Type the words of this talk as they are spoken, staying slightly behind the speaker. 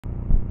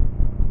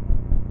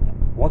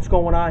What's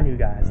going on, you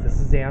guys? This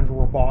is Andrew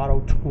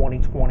Roboto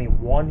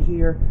 2021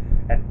 here,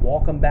 and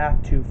welcome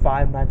back to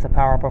Five Nights at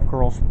Powerpuff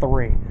Girls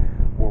 3,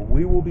 where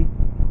we will be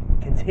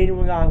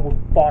continuing on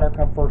with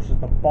Buttercup versus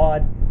the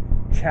Bud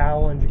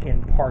challenge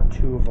in part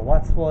 2 of the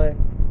Let's Play,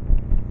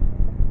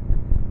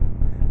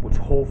 which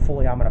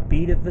hopefully I'm going to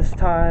beat it this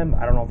time.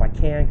 I don't know if I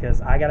can,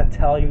 because I got to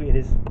tell you, it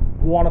is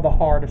one of the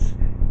hardest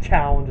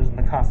challenges in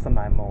the custom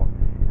night mode,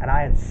 and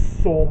I had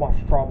so much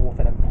trouble with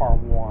it in part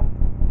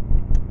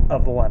 1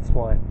 of the Let's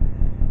Play.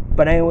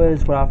 But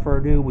anyways, without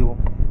further ado, we will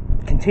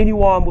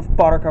continue on with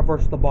Buttercup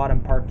versus the Bud in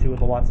part 2 of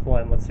the Let's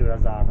Play, and let's see what it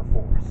has to offer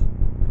for us.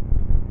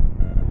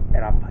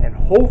 And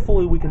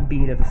hopefully we can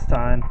beat it this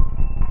time.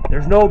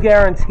 There's no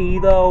guarantee,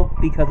 though,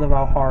 because of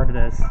how hard it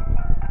is.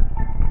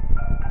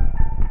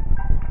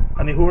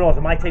 I mean, who knows?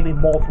 It might take me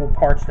multiple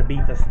parts to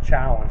beat this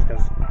challenge,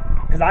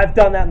 because I've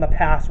done that in the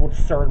past with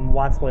certain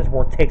Let's Plays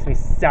where it takes me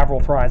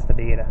several tries to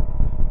beat it.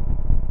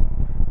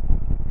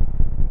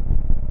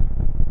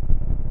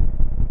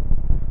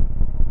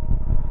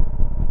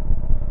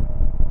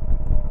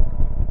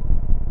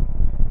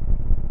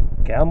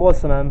 Okay, I'm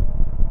listening.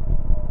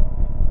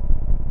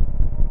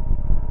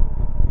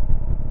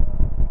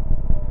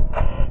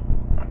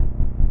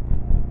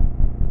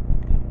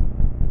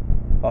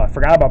 Oh, I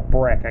forgot about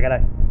brick. I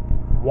gotta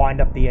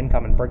wind up the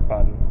incoming brick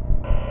button.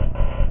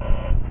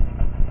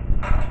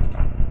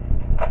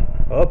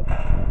 Oh,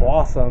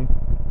 Blossom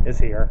is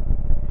here.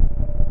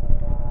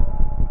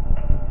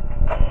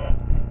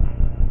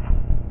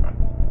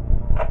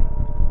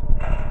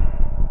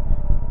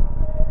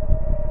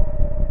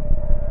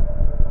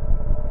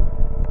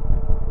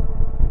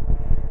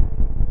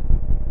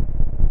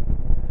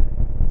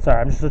 Sorry,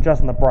 I'm just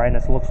adjusting the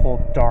brightness. It looks a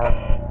little dark.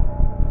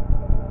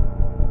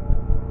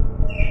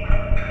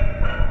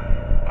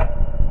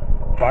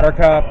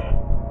 Buttercup.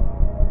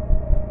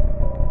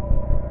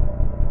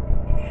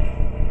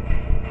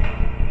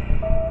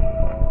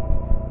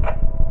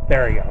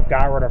 There you go.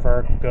 Got rid of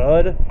her.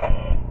 Good.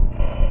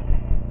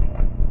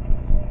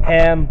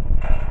 Him.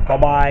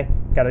 Bye-bye.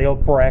 Got the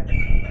old brick.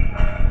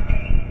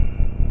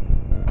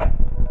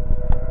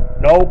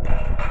 Nope.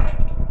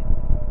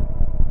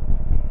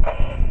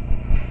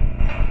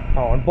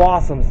 Oh, and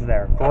Blossom's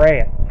there.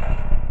 Great.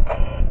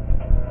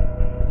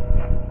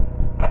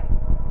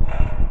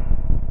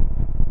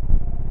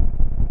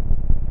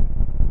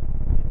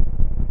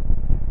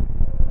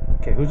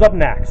 Okay, who's up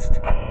next?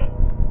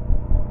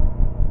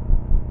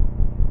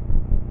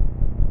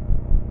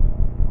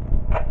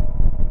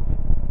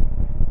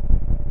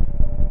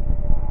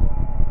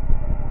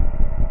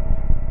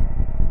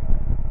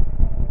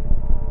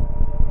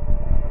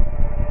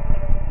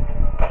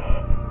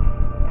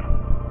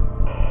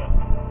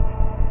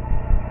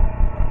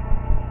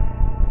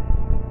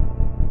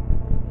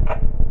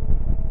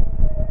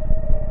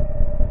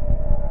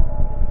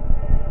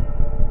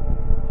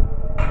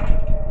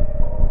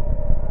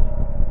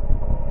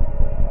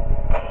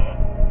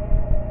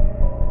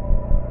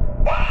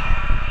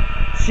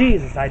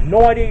 Jesus, I had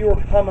no idea you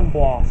were coming,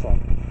 Blossom.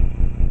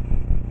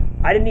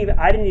 I didn't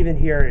even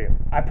hear you.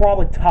 I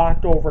probably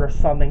talked over to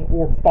something,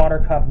 or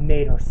Buttercup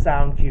made her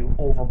sound cue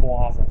over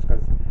Blossom's,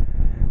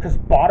 because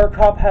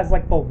Buttercup has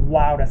like the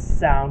loudest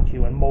sound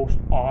cue and most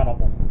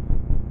audible.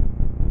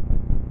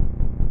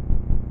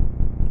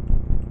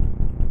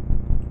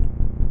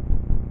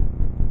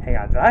 Hang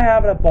on, did I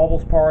have it at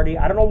Bubbles Party?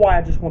 I don't know why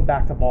I just went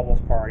back to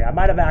Bubbles Party. I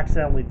might have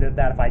accidentally did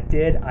that. If I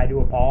did, I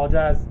do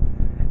apologize.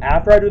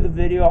 After I do the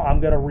video, I'm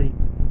gonna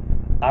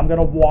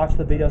watch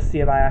the video, see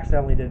if I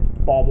accidentally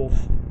did Bubbles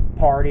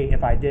Party.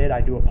 If I did,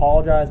 I do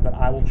apologize, but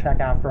I will check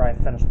after I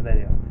finish the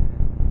video.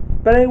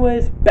 But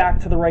anyways, back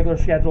to the regular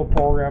scheduled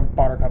program,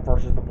 Buttercup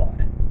versus the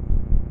Bud.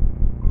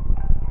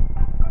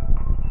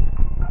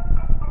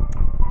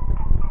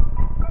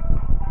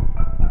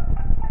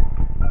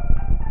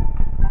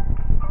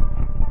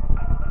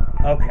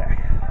 Okay.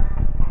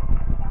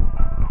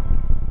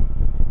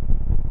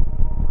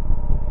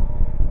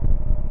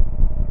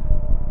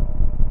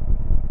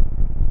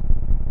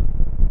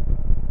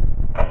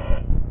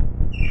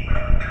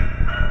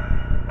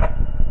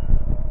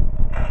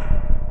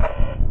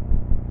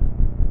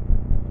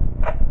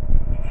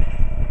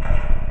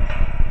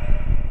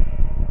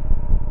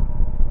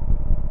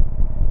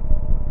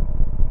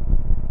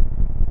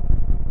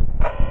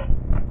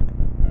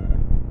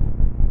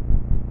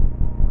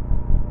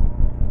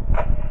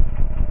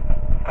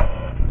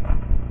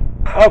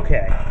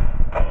 Okay.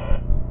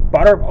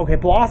 Okay,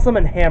 Blossom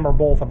and Ham are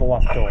both at the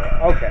left door.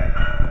 Okay.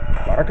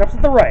 Buttercup's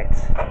at the right.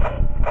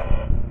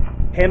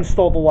 Ham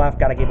stole the left,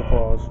 gotta keep it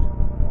closed.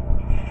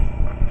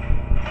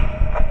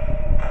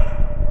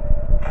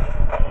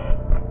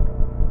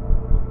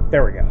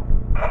 There we go.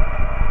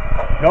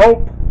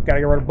 Nope. Gotta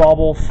get rid of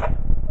Bubbles.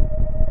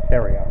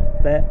 There we go.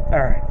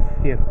 Alright.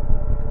 Phew.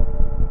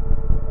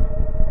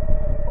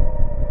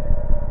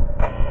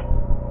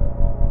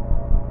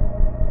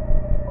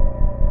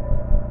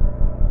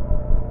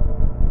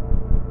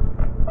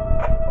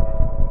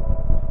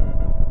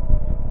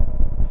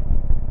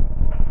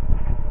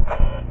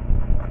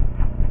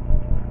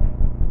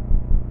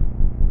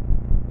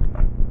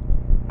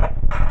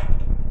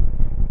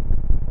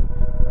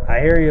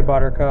 I hear you,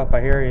 Buttercup. I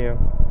hear you.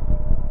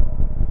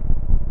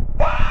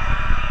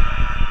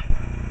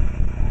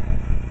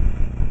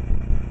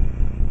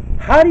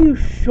 How do you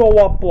show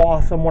up,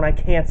 Blossom, when I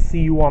can't see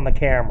you on the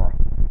camera?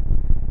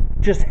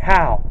 Just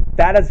how?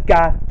 That has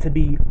got to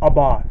be a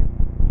bug.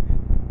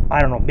 I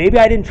don't know. Maybe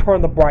I didn't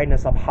turn the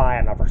brightness up high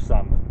enough or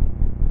something.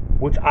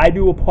 Which I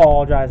do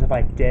apologize if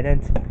I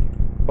didn't.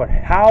 But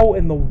how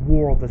in the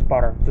world does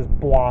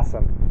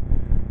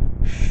Blossom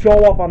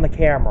show up on the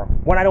camera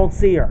when I don't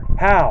see her?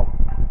 How?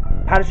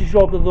 How does she show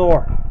up at the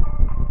door?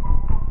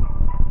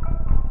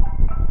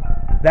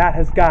 That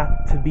has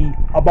got to be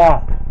a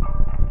bug.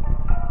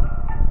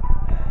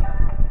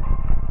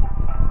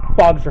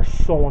 Bugs are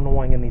so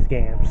annoying in these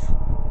games.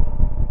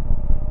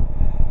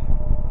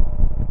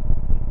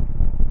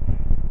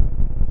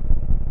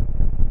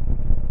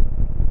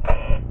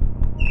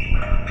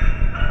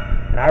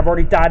 And I've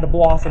already died to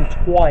Blossom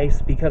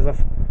twice because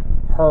of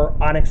her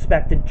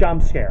unexpected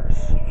jump scares.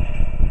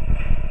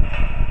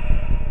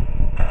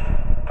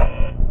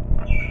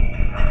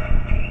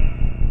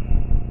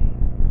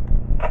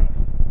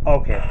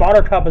 Okay,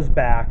 Buttercup is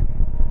back,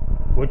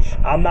 which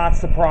I'm not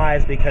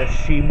surprised because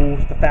she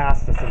moves the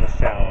fastest in this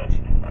challenge.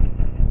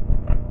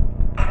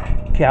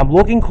 Okay, I'm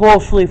looking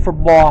closely for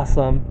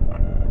Blossom.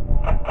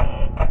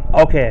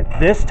 Okay,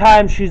 this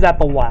time she's at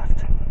the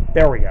left.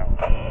 There we go.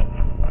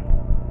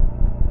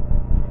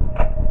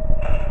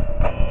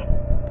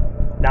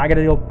 Now I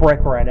gotta deal with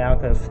Brick right now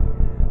because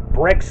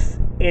Brick's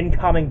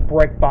incoming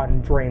brick button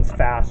drains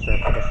faster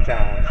for this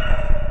challenge.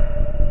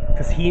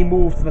 Because he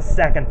moves the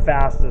second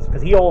fastest,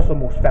 because he also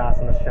moves fast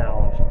in this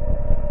challenge.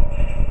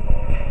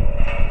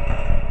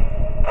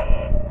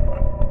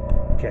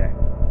 Okay,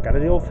 gotta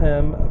deal with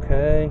him,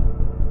 okay.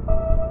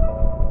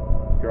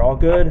 You're all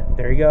good,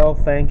 there you go,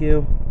 thank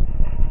you.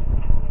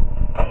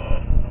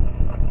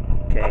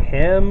 Okay,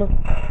 him,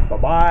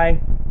 bye-bye.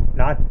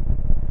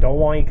 Don't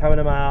want you coming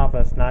to my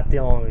office, not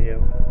dealing with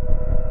you.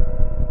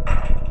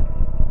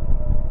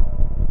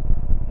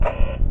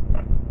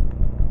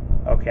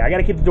 Okay, I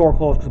gotta keep the door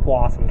closed because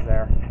Blossom's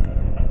there.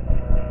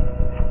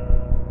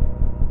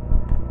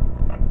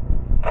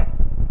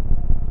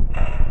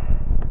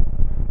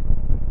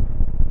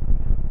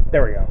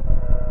 There we go.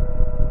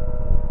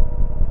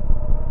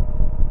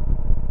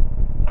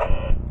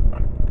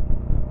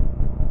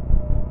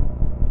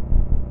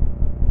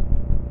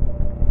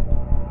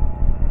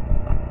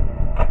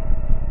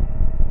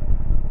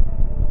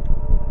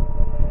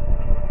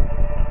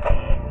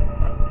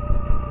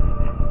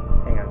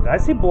 Hang on, did I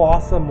see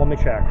Blossom? Let me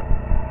check.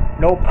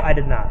 Nope, I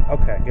did not.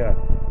 Okay, good.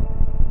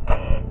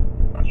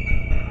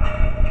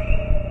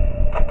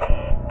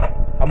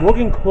 I'm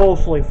looking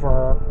closely for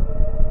her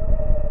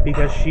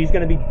because she's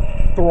going to be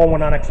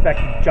throwing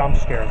unexpected jump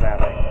scares at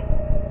me.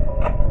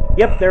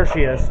 Yep, there she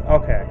is.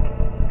 Okay.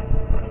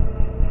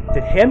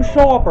 Did him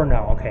show up or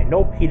no? Okay,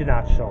 nope, he did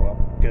not show up.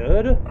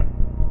 Good.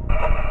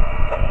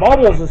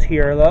 Bubbles is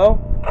here, though.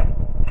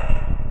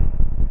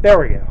 There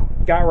we go.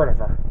 Got rid of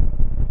her.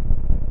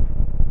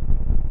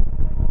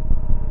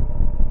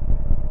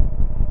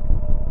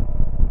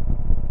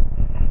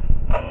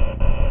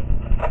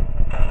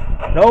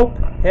 Nope.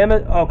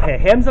 Okay,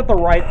 him's at the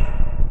right.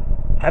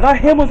 I thought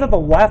him was at the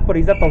left, but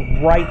he's at the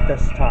right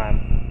this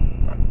time.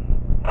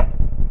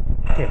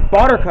 Okay,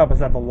 Buttercup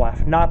is at the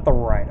left, not the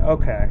right.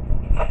 Okay.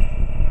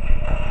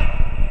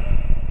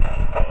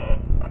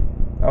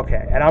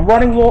 Okay, and I'm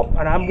running low,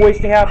 and I'm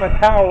wasting half my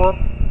power,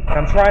 and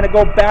I'm trying to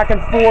go back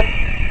and forth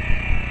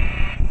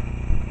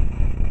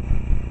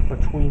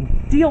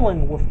between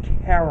dealing with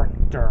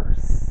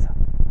characters.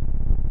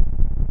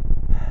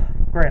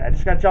 Great, I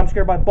just got jump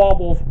scared by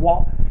Bubbles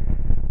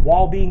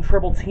while being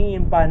triple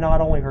teamed by not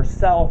only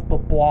herself,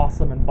 but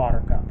Blossom and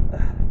Buttercup.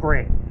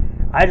 Great.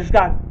 I just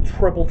got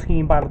triple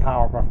teamed by the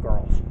Powerpuff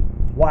Girls.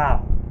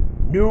 Wow.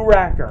 New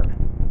record.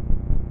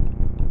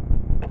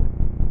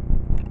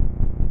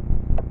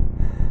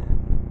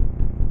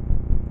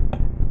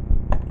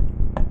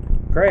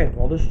 Great.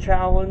 Well, this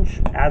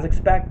challenge, as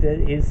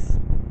expected, this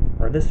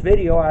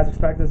video, as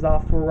expected, is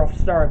off to a rough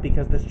start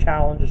because this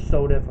challenge is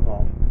so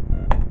difficult.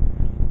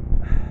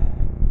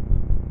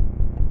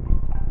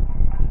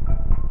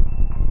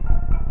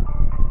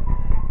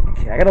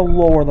 Okay, I gotta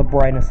lower the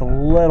brightness a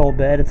little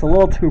bit. It's a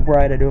little too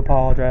bright, I do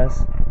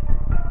apologize.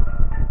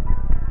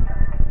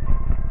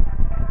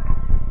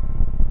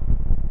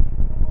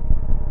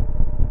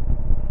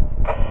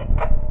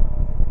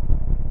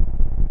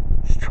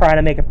 Just trying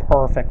to make it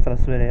perfect for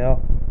this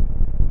video.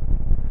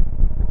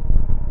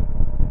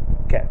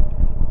 Okay.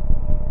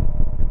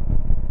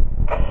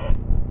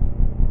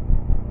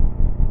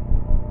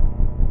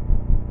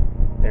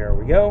 There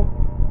we go.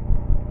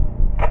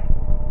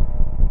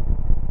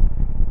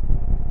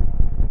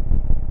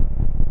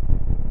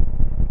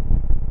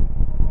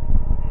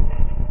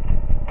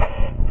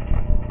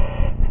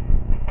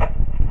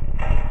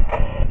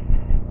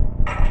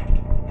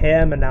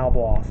 Him and now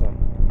Blossom.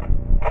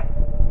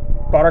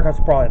 Buttercup's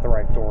probably at the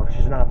right door.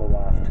 She's not at the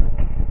left.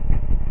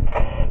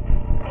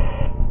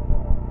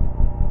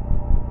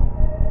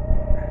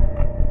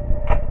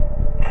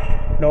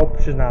 Nope,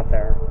 she's not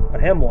there.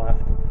 but him left.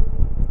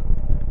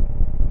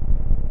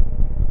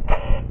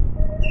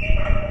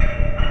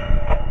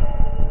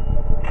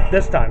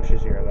 This time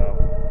she's here, though.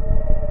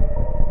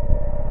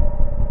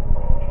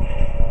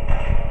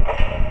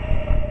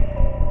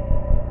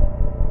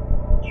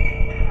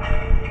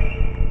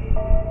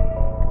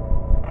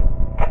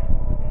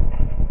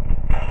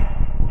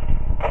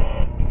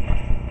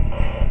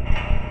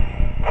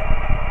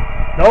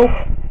 Nope.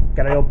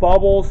 Gotta go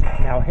Bubbles.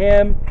 Now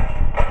him.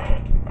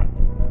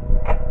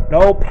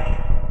 Nope.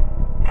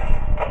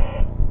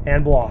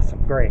 And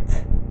Blossom. Great.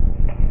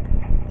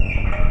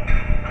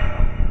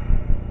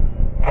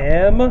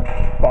 Him.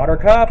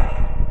 Buttercup.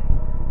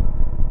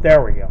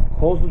 There we go.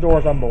 Close the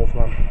doors on both of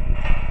them.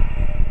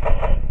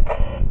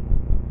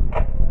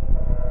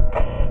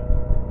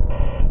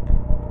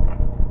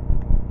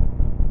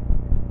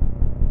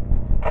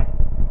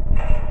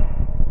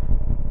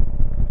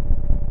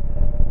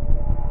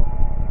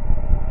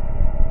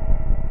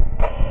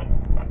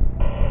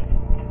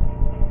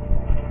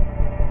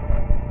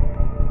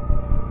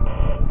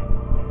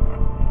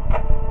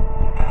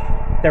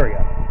 There we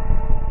go.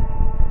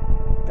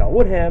 Dealt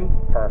with him.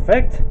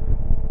 Perfect.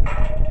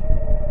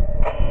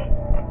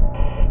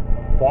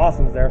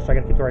 Blossom's there, so I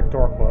gotta keep the right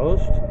door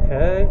closed.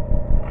 Okay.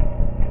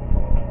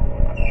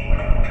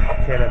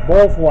 Okay, they're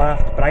both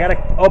left, but I gotta...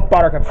 Oh,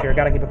 Buttercup's here.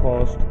 Gotta keep it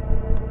closed.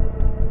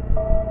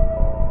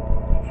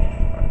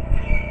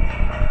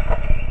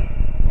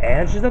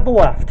 And she's at the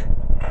left.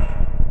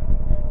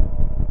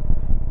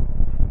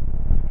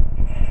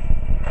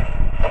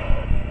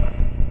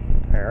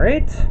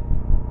 Alright.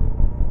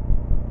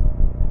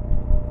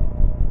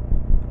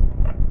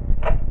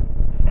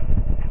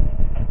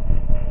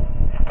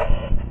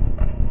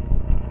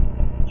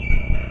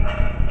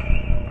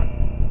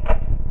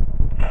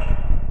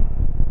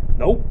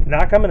 Nope,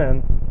 not coming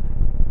in.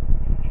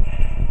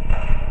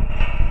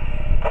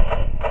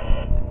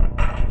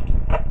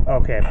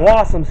 Okay,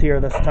 Blossom's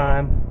here this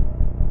time.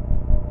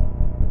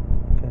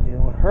 Gonna deal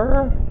with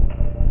her.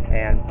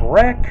 And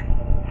Brick.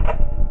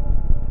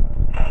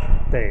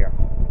 There you go.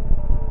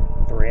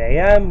 3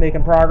 a.m.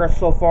 Making progress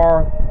so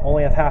far.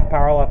 Only have half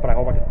power left, but I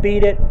hope I can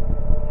beat it.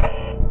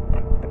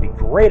 It'd be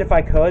great if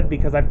I could,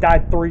 because I've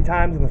died 3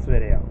 times in this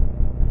video.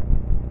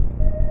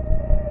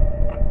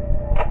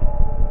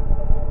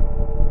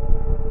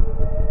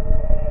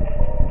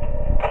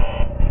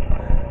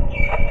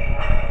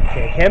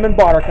 Okay, him and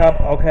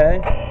Buttercup,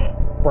 okay.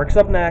 Brick's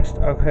up next,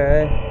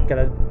 okay.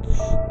 Gotta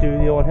do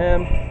deal with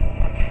him.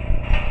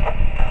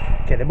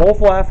 Okay, they both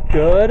left,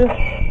 good.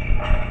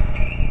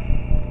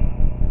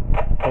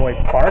 Oh wait,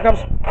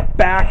 Buttercup's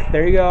back,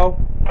 there you go.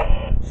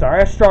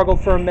 Sorry I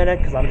struggled for a minute,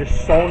 because I'm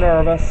just so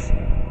nervous.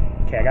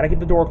 Okay, I gotta keep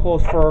the door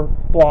closed for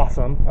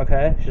Blossom,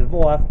 okay. She's at the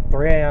left,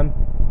 3 a.m.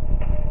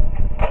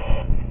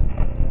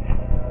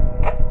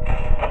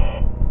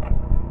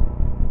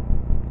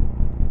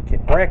 Okay,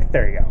 Brick,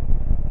 there you go.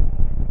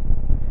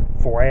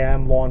 4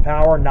 a.m. low on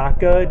power, not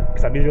good,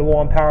 because I'm usually low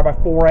on power by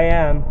 4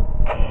 a.m.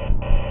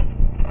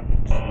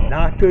 Just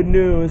not good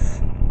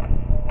news.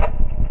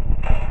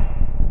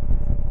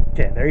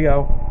 Okay, there you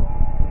go.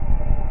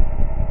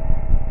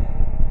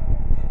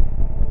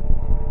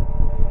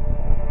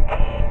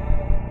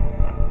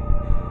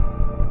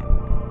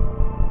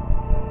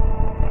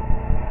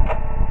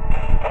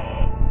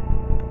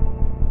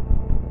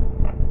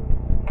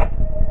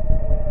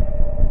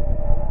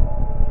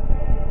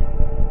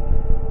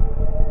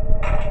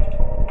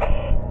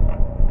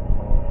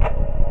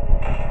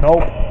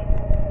 Nope.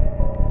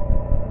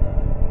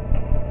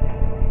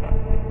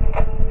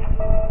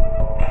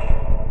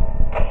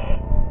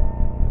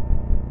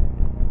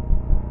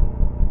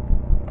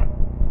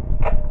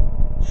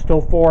 Still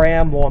 4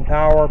 a.m. low on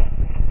power,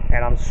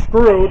 and I'm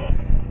screwed.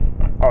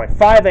 Alright,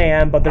 5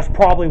 a.m., but there's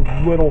probably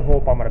little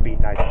hope I'm going to beat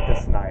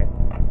this night.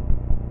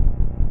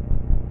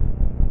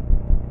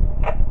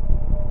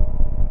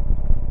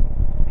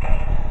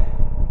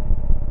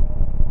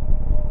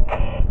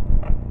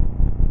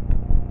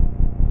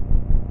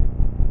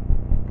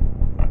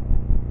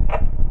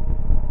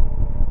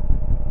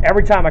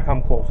 Every time I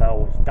come close, I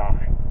always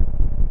die.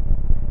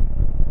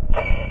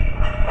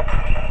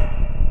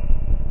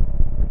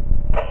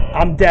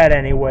 I'm dead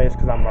anyways,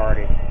 because I'm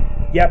already...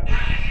 Yep.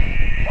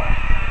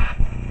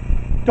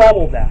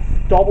 Double death.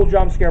 Double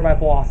jump scare by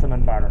Blossom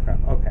and Buttercup.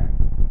 Okay.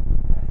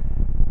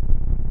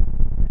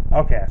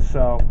 Okay,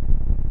 so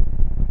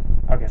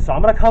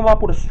I'm going to come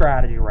up with a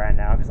strategy right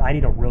now, because I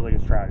need a really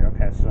good strategy.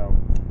 Okay, so...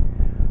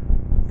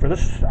 For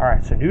this...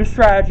 Alright, so new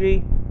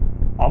strategy.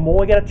 I'm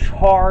only going to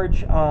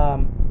charge...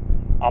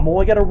 I'm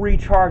only going to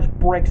recharge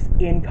Brick's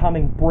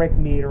incoming brick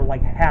meter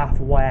like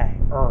halfway,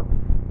 or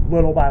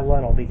little by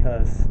little,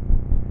 because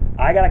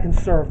I got to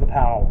conserve the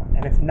power,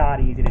 and it's not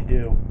easy to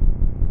do.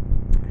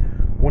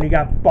 When you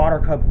got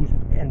Buttercup,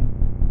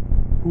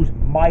 who's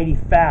mighty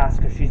fast,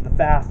 because she's the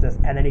fastest,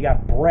 and then you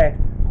got Brick,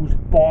 whose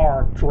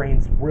bar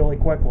drains really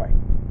quickly.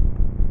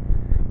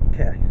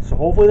 Okay, so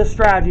hopefully this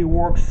strategy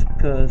works,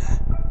 because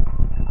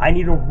I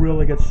need a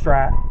really good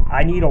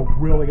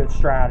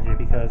strategy,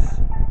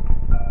 because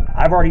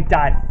I've already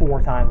died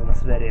 4 times in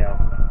this video.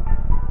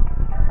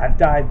 I've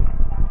died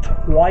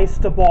twice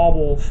to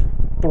Baubles.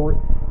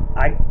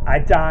 I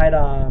died,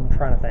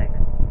 trying to think.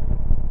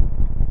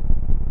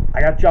 I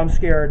got jump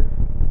scared.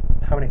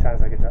 How many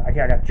times did I get?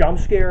 Okay, I got jump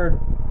scared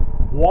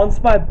once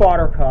by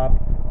Buttercup,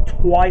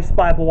 twice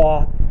by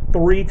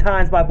 3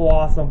 times by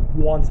Blossom,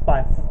 once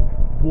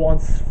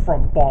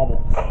from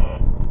Baubles.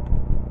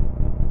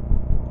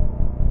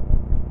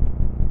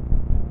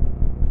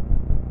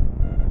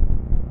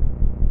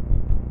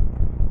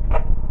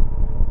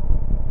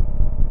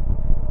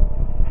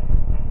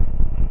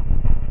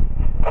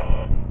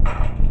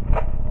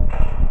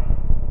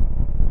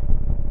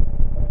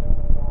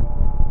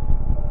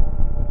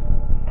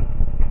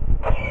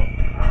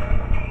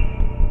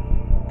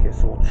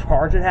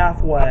 Charge it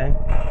halfway.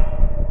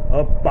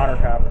 Oh,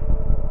 Buttercup.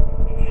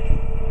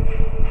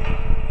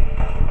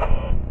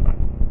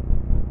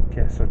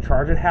 Okay, so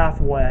charge it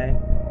halfway.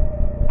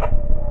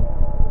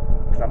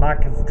 Because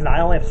I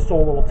only have so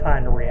little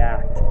time to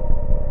react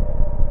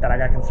that I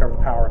gotta conserve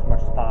the power as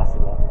much as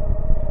possible.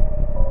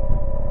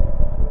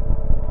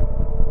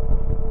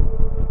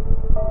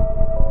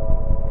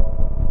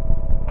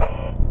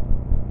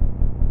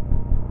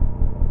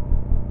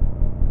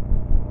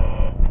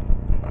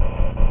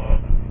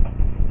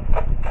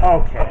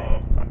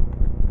 Okay.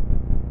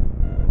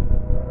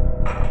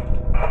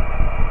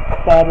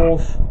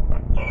 Baubles.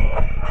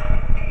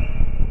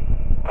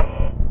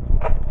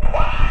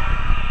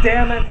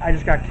 Damn it, I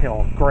just got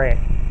killed. Great.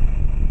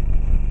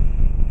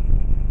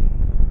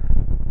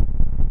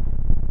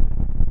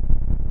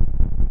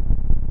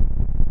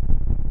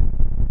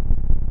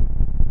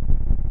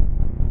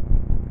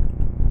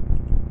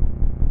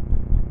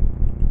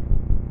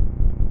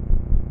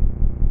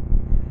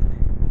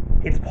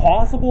 It's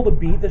possible to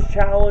beat this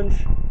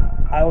challenge.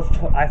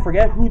 I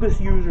forget who this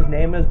user's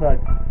name is, but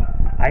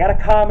I got a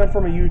comment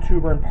from a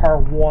YouTuber in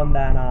part 1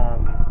 that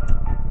I'm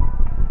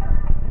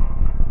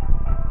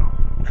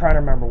trying to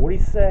remember. What did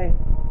he say?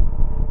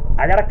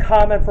 I got a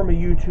comment from a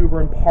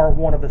YouTuber in part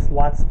 1 of this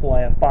Let's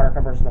Play of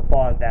Buttercup vs. the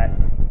Bud that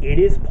it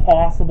is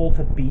possible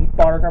to beat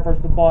Buttercup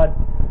vs. the Bud,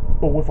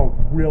 but with a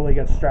really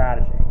good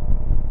strategy.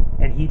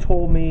 And he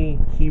told me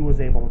he was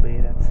able to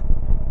beat it.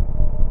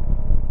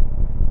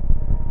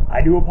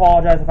 I do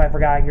apologize if I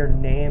forgot your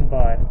name,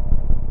 but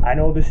I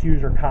know this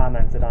user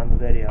commented on the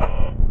video.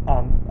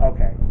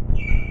 Okay.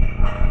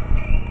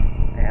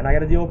 And I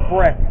gotta deal with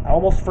Brick. I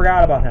almost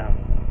forgot about him.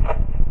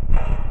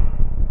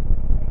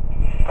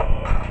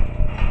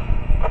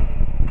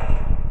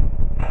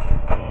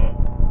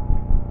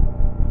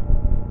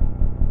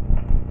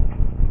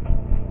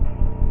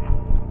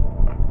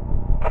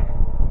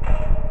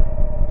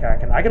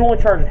 Okay, I can only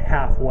charge it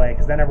halfway,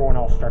 because then everyone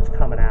else starts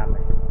coming at me.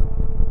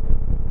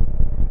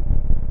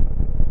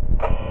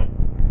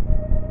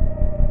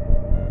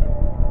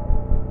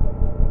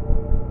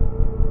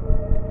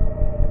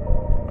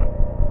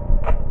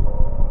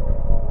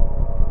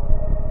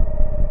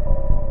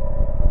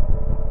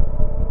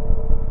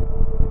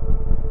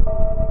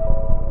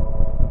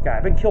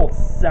 I've been killed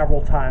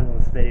several times in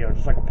this video,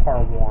 just like a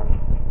part 1.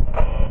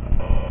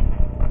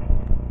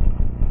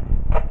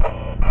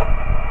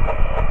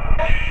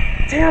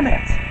 Damn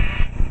it!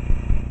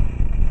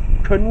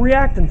 Couldn't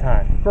react in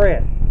time.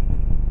 Great.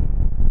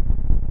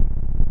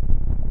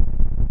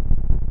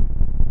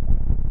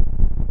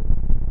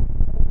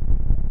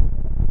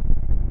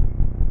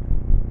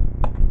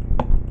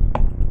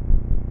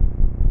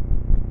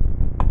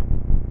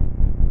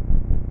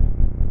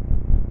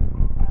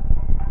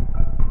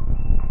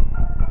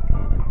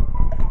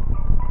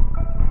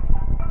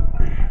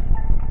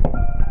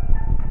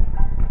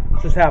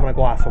 Just having a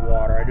glass of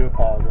water. I do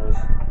apologize.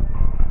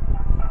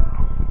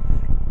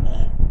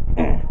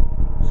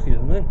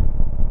 Excuse me.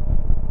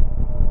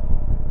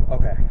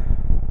 Okay.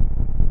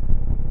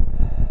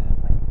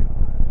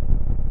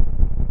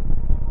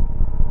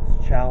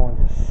 This challenge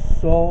is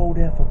so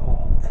difficult.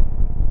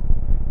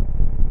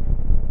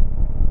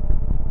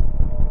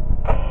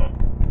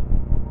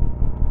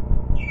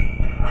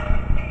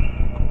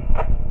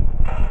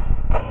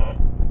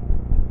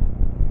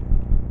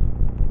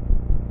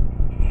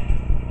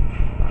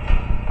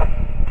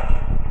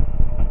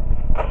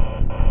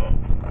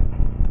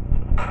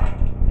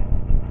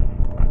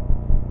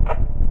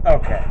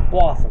 Okay,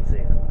 Blossom's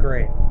here.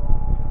 Great.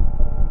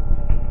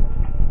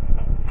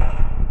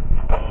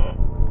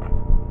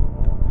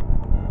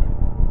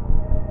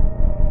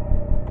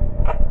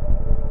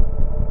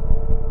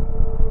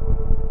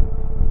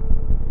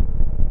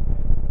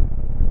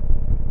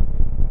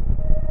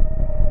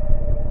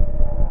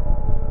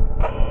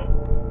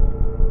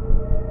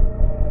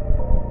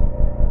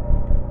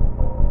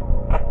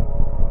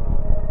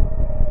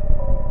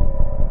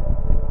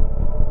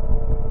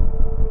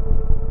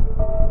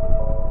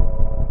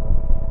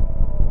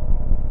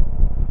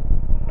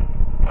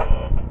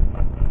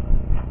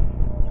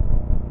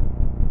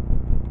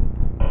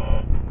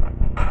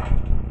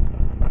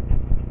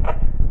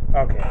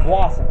 Okay,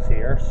 Blossom's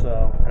here,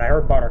 so... And I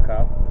heard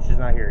Buttercup, but she's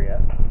not here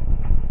yet.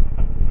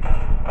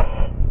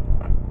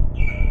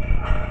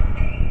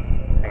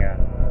 Hang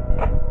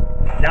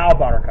on. Now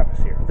Buttercup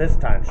is here. This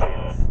time she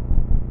is.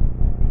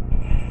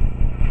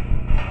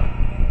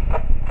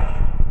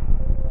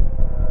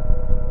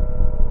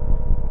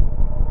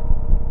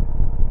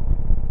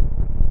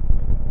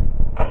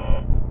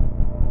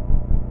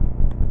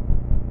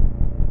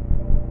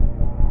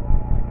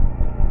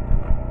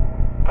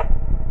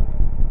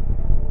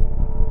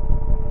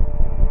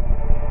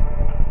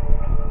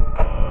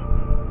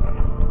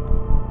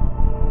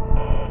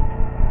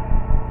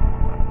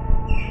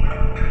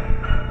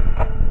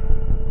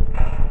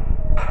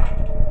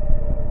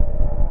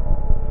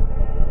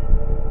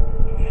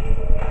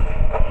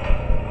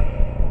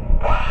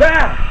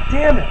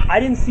 I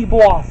didn't see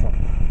Blossom.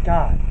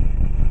 God.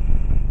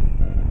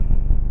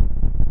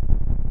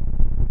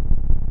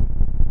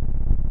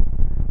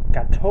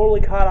 Got totally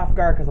caught off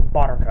guard because of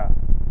Buttercup.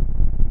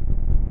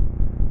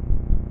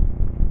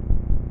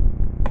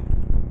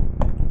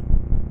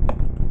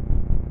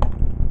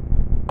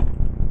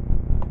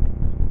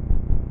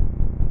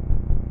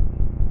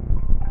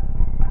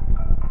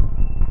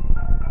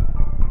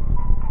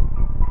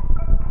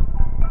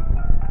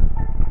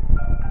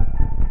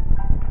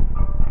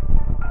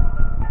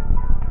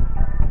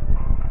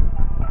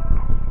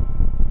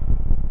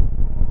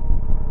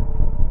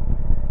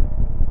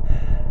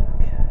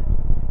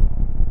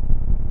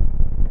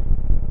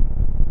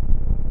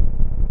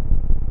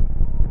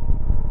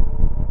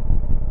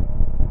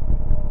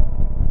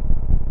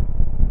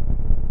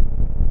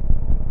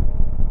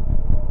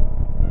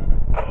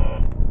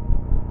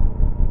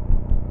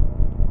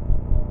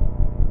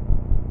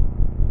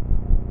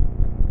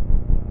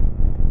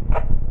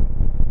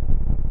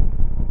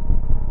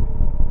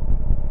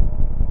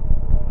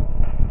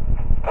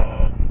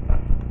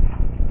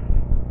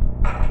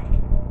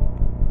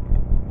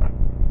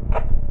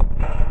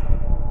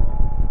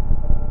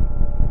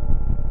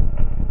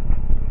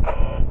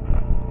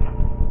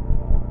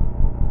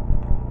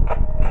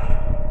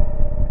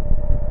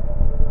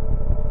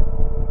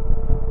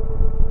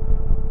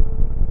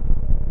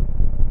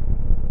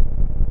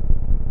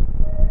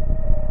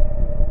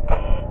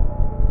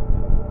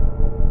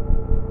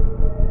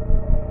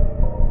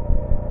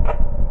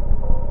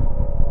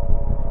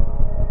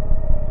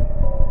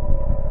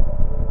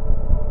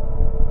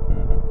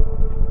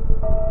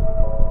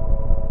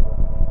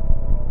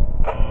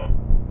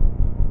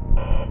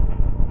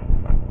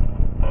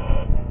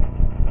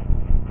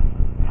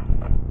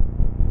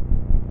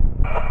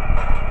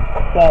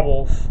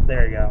 Bubbles.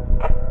 There you go.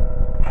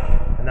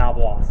 And now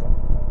Blossom.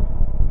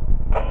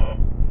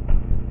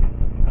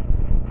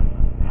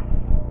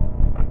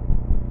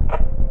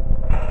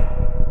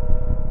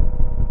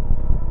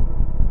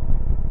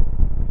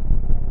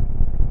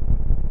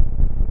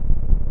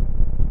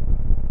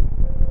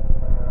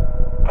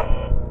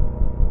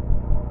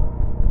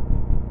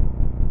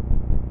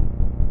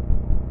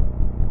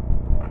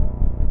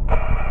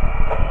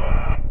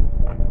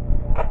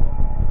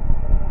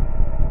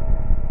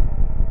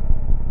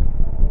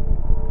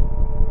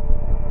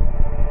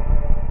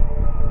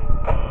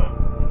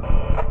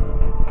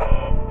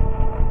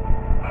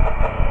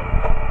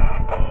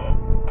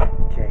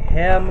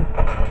 Him.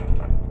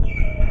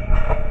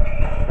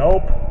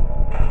 Nope.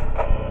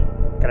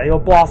 Gotta go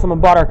Blossom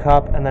and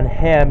Buttercup, and then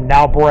him,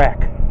 now Brick.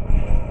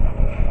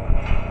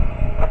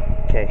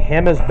 Okay,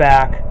 him is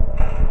back.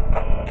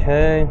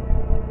 Okay.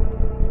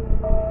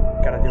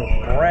 Gotta do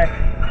Brick.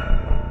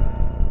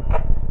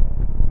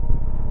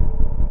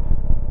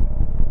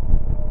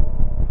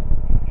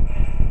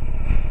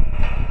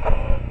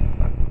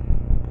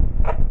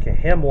 Okay,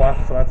 him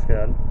left, so that's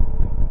good.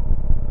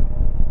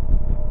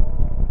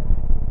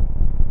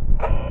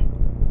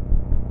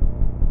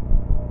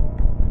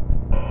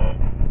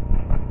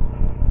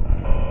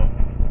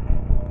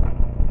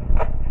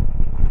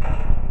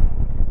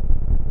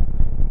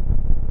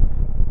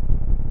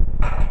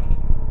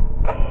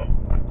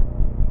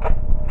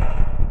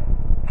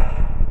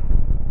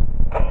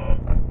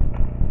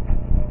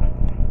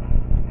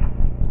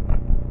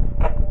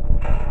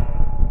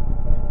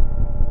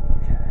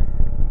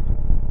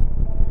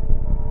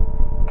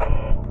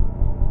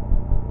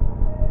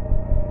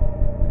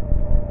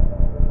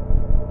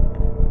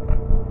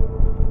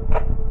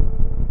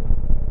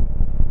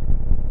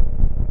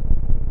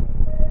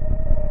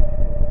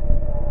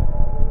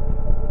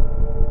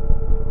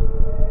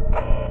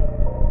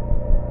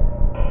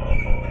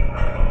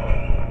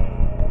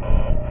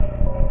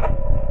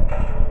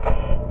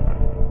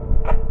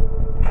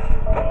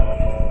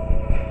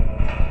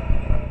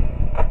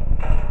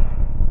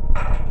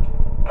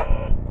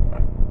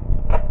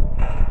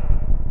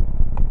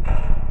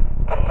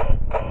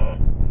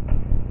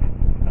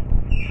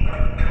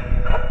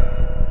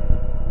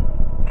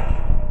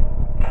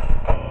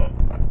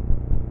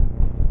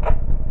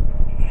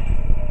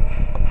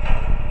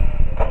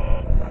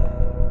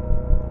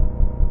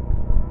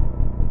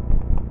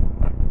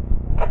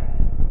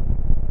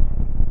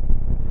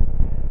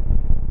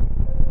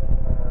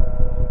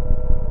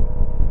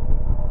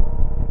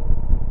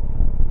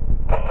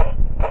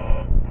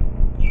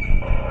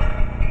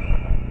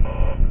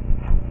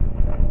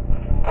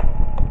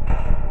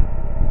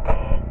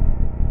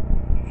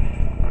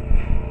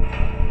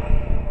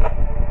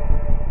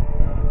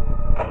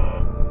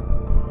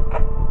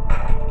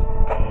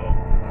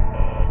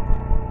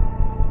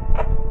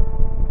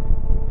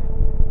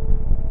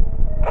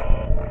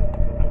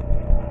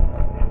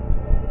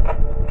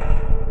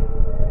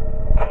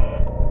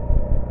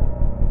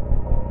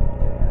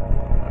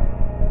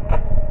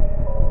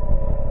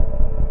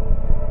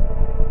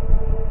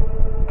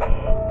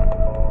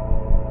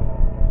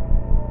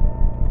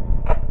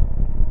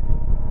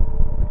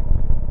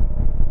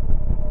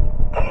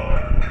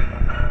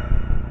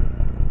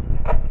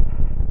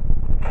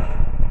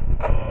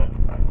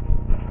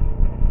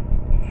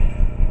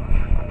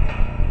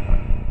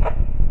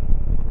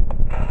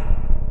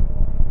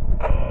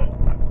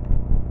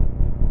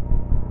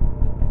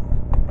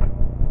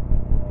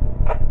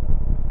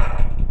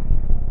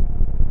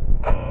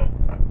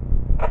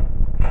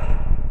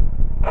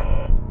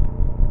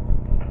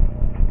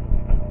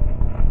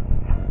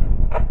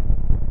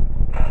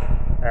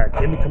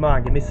 Come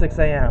on, give me 6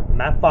 a.m.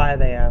 I'm at 5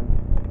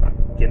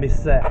 a.m. Give me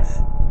 6. I've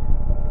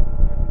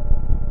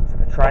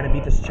been trying to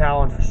beat this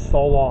challenge for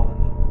so long.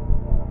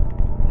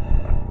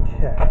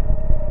 Okay.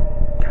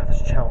 God,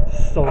 this challenge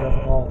is so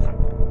difficult.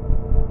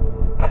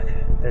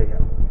 Okay, there you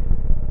go.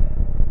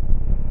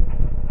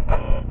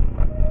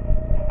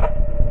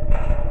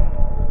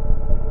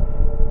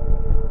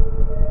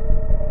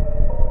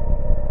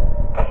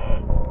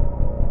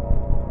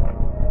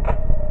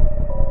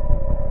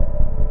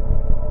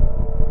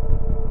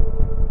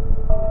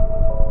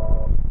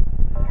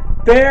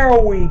 There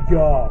we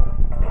go.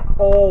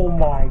 Oh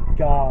my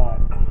god.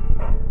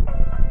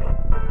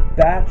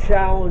 That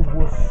challenge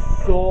was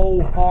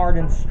so hard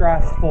and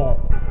stressful.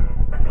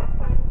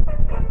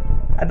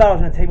 I thought it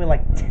was going to take me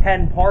like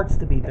 10 parts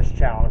to beat this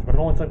challenge, but it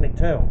only took me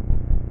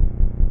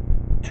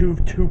 2.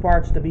 Two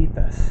parts to beat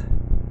this.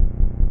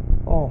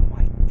 Oh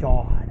my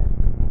god.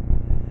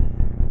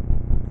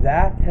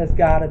 That has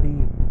got to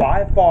be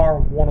by far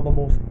one of the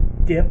most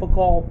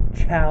difficult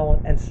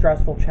challenge and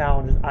stressful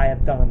challenges I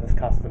have done in this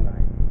custom night.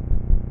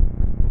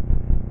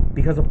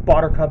 Because of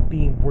Buttercup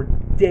being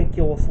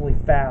ridiculously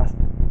fast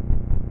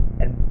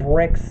and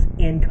Brick's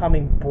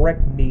incoming brick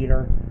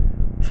meter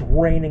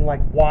draining like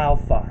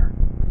wildfire.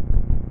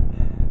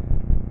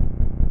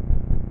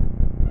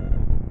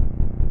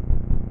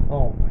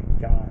 Oh my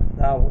god,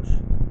 that was...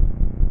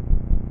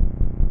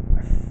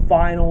 I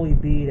finally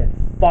beat it.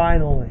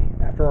 Finally,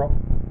 after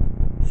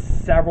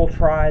several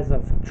tries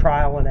of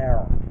trial and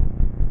error.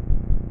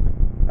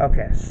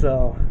 Okay,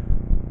 so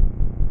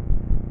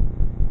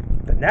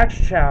the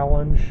next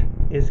challenge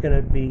is going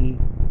to be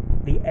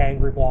the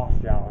Angry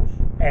Blossom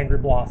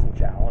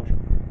Challenge,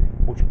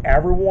 which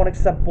everyone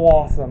except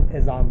Blossom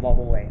is on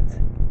level 8.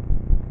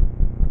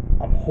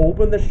 I'm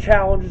hoping this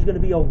challenge is going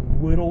to be a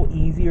little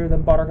easier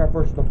than Buttercup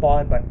versus the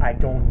Bud, but I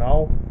don't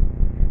know.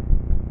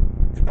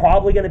 It's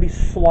probably going to be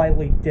It's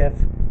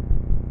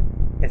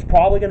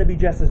probably going to be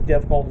just as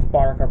difficult as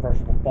Buttercup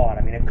versus the Bud.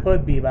 I mean, it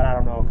could be, but I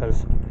don't know,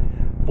 because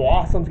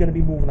Blossom's going to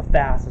be moving the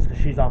fastest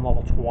because she's on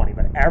level 20,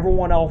 but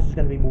everyone else is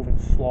going to be moving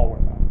slower,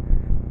 though,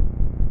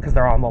 because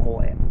they're on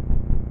level 8.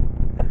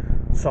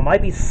 So it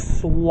might be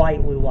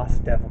slightly less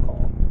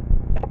difficult,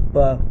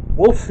 but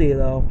we'll see,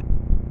 though.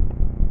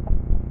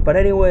 But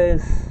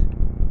anyways,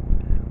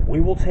 we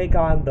will take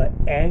on the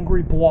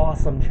Angry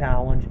Blossom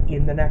Challenge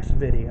in the next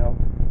video.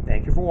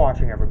 Thank you for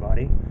watching,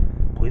 everybody.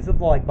 Please hit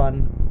the like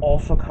button.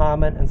 Also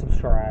comment and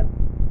subscribe.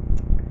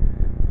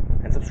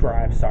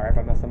 Sorry if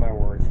I messed up my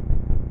words.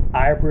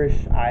 I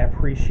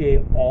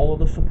appreciate all of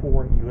the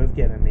support you have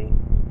given me.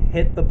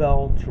 Hit the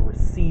bell to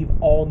receive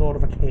all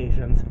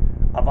notifications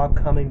of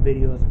upcoming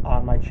videos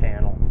on my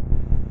channel.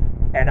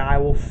 And I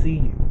will see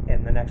you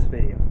in the next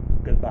video.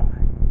 Goodbye.